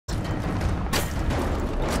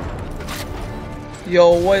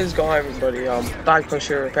Yo, what is going on, everybody? Back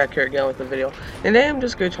Pusher back here again with the video. And today I'm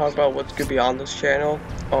just gonna talk about what's gonna be on this channel.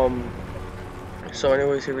 So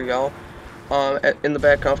anyways, here we go. In the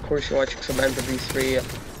background, of course, you're watching some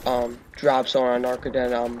Mw3 drop zone on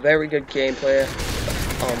Arcaden. Very good gameplay.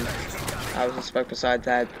 I was expect besides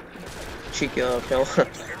that cheeky little kill that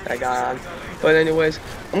I got on. But anyways,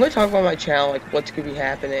 I'm gonna talk about my channel, like what's gonna be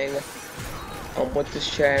happening, with this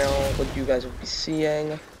channel, what you guys will be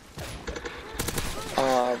seeing.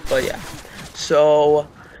 But yeah, so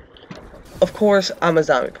of course I'm a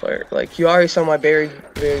zombie player. Like you already saw my buried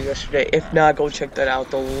video yesterday. If not, go check that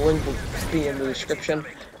out. The link will be in the description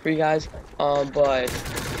for you guys. But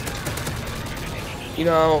you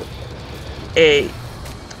know,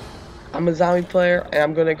 I'm a zombie player and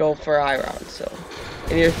I'm gonna go for high round. So,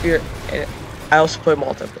 and if you're, and I also play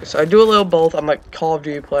multiplayer. So I do a little both. I'm a Call of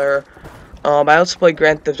Duty player. I also play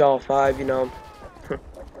Grand Theft Auto 5. You know.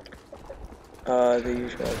 The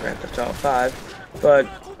usual Grand Theft Auto 5, but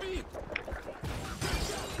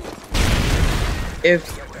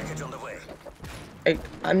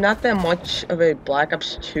I'm not that much of a Black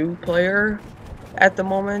Ops 2 player at the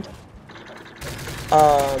moment,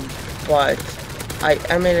 but I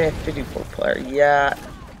am in a 54 player, yeah,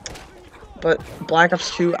 but Black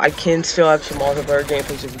Ops 2, I can still have some multiplayer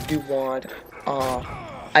gameplays if you do want.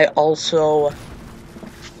 I also,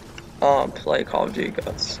 play Call of Duty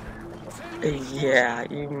Ghosts. Yeah,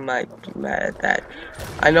 you might be mad at that.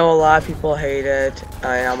 I know a lot of people hate it.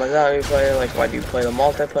 I am a zombie player, like why do you play the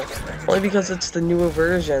multiplayer? Only because it's the newer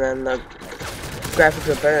version and the graphics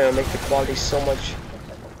are better and make the quality so much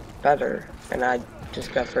better. And I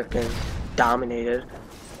just got freaking dominated.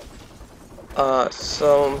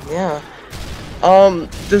 So yeah.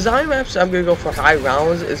 The zombie maps I'm gonna go for high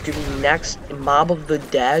rounds is gonna be next Mob of the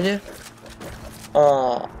Dead.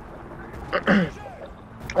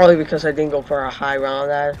 Only because I didn't go for a high round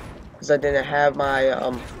that, because I didn't have my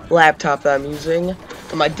laptop that I'm using.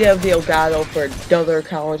 And I did have the Elgato for another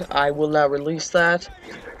account. I will not release that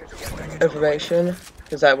information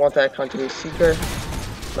because I want that account to be secret.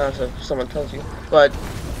 Not if someone tells you. But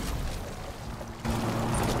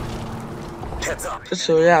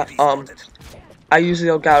so yeah, I use the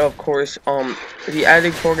Elgato, of course. The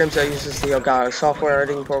editing programs I use is the Elgato software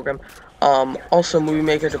editing program. Also Movie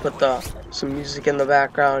Maker to put some music in the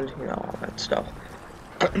background, you know, all that stuff.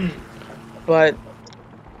 But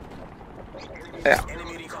yeah,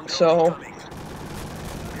 so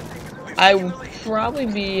I will probably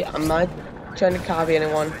be, I'm not trying to copy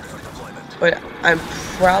anyone, but I'm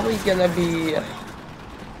probably gonna be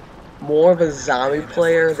more of a zombie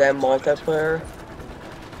player than multiplayer.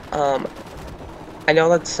 I know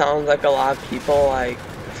that sounds like a lot of people, like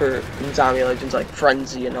for Zombie Legends, like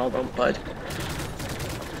Frenzy and all them, but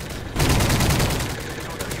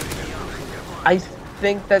I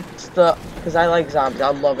think that's because I like zombies,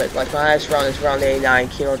 I love it. Like my highest round is round 89,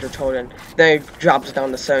 Kino Dratoden. Then it drops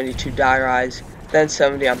down to 72 die rise. Then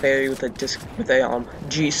 70 I'm buried with a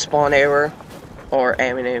G spawn error or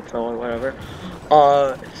ammunition fill or whatever.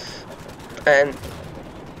 And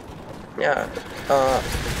yeah,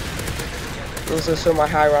 those are some of my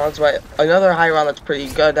high rounds. But another high round that's pretty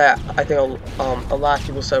good that I think a lot of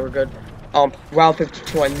people said were good. Round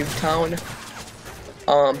 52 on Newtown.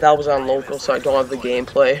 That was on local, so I don't have the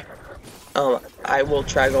gameplay. I will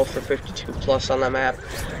try to go for 52 plus on that map.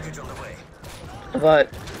 But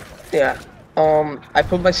yeah, I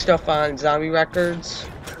put my stuff on Zombie Records,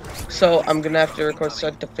 so I'm gonna have to record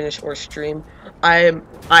start to finish or stream. I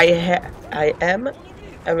am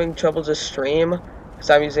having trouble to stream because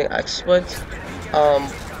I'm using XSplit.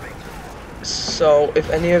 So if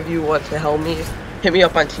any of you want to help me, hit me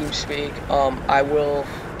up on TeamSpeak. I will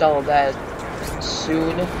download that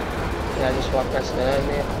soon. Yeah, I just walked past the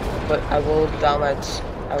enemy, but I will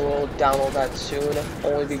download that soon,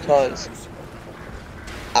 only because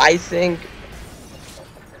I think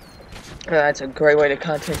that's a great way to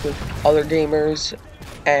contact with other gamers,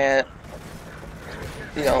 and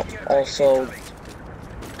you know, also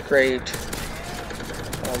great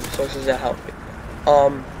sources that help you.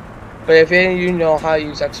 But if any of you know how to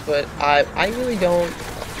use XSplit, I really don't.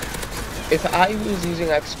 If I was using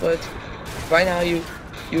XSplit right now, you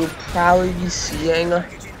would probably be seeing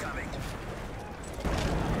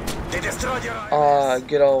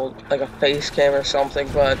good old like a face cam or something.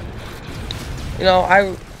 But you know,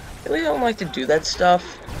 I really don't like to do that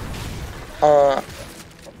stuff.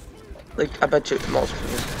 Like I bet you most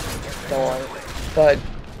people don't want it, but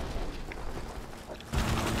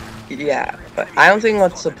yeah, but I don't think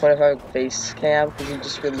what's the point of having a face cam, because you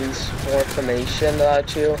just release more information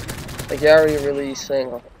about you. Like you're already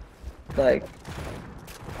releasing like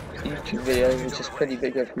YouTube videos, which is pretty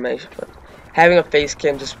big information. But having a face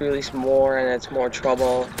cam just released more, and it's more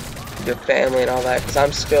trouble with your family and all that. Because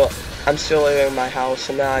I'm still living in my house.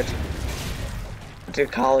 I'm not to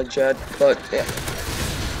college yet, but yeah.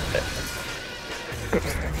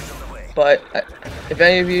 But if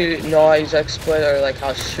any of you know how to use XSplit or like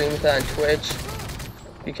how to stream with that on Twitch,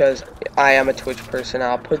 because I am a Twitch person,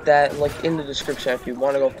 I'll put that link in the description if you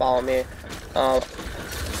want to go follow me.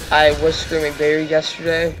 I was streaming Barry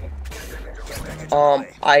yesterday.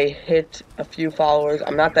 I hit a few followers.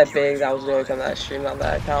 I'm not that big. That was the only time that I streamed on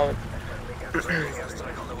that account.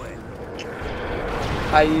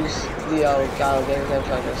 I use the Galo Games like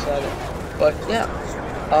I said. But yeah,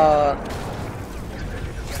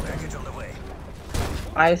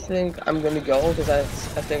 I think I'm gonna go because I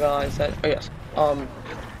think I said. Oh yes.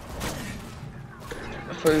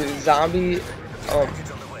 For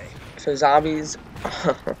zombies,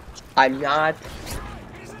 I'm not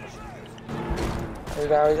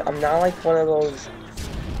like one of those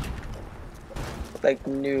like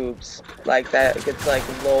noobs like that gets like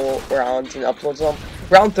low rounds and uploads them.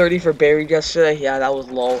 Round 30 for buried yesterday, yeah, that was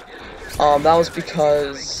low. That was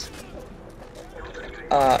because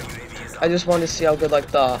I just wanted to see how good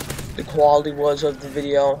like the quality was of the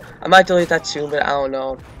video. I might delete that soon, but I don't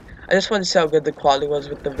know. I just wanted to see how good the quality was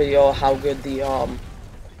with the video, how good the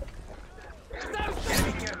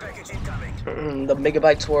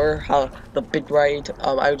megabytes were, how the bitrate.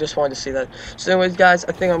 I just wanted to see that. So anyways, guys,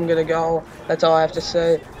 I think I'm gonna go. That's all I have to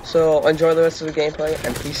say. So enjoy the rest of the gameplay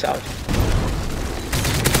and peace out.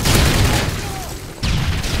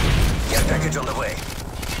 Care package on the way.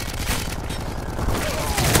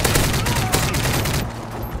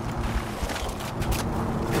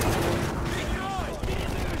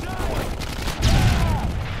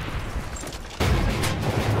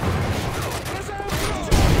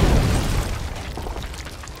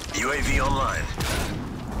 UAV online.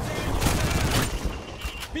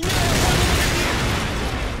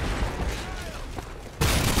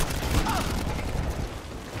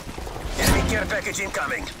 Enemy care package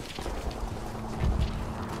incoming.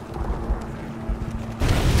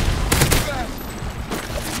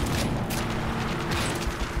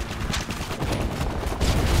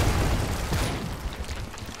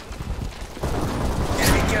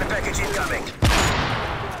 Enemy care package incoming.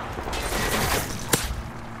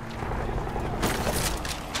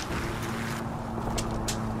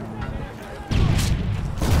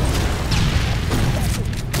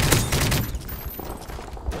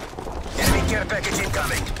 Care package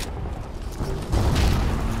incoming.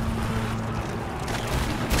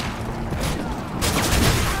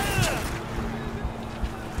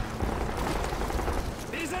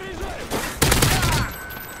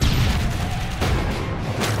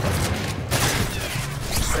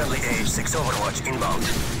 Friendly AH-6 Overwatch inbound.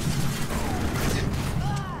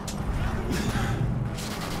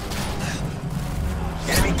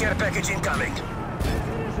 Enemy care package incoming.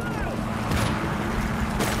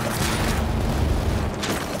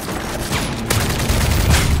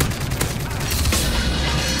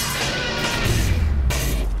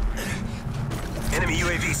 Enemy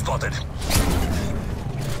UAV spotted.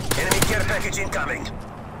 Enemy care package incoming.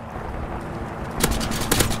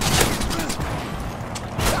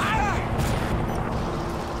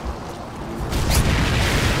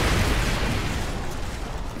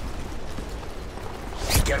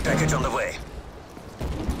 Care package on the way.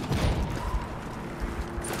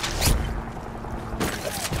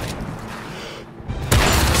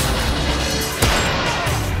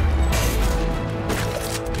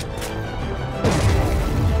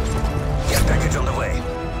 Package on the way.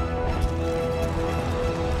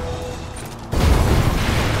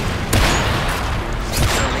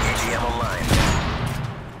 Friendly AGM online.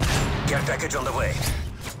 Care package on the way.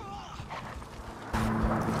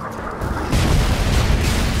 Care package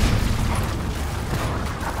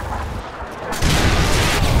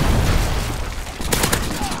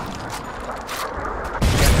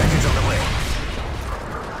on the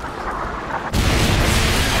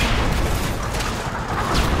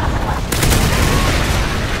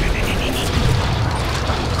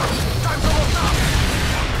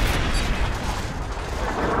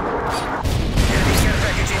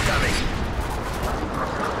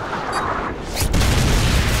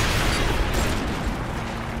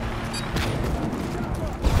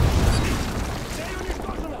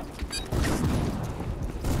way.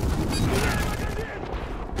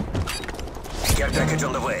 Care package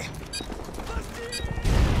on the way.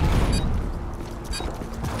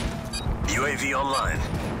 UAV online.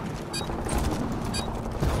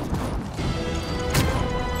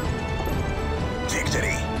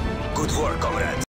 Victory. Good work, comrades.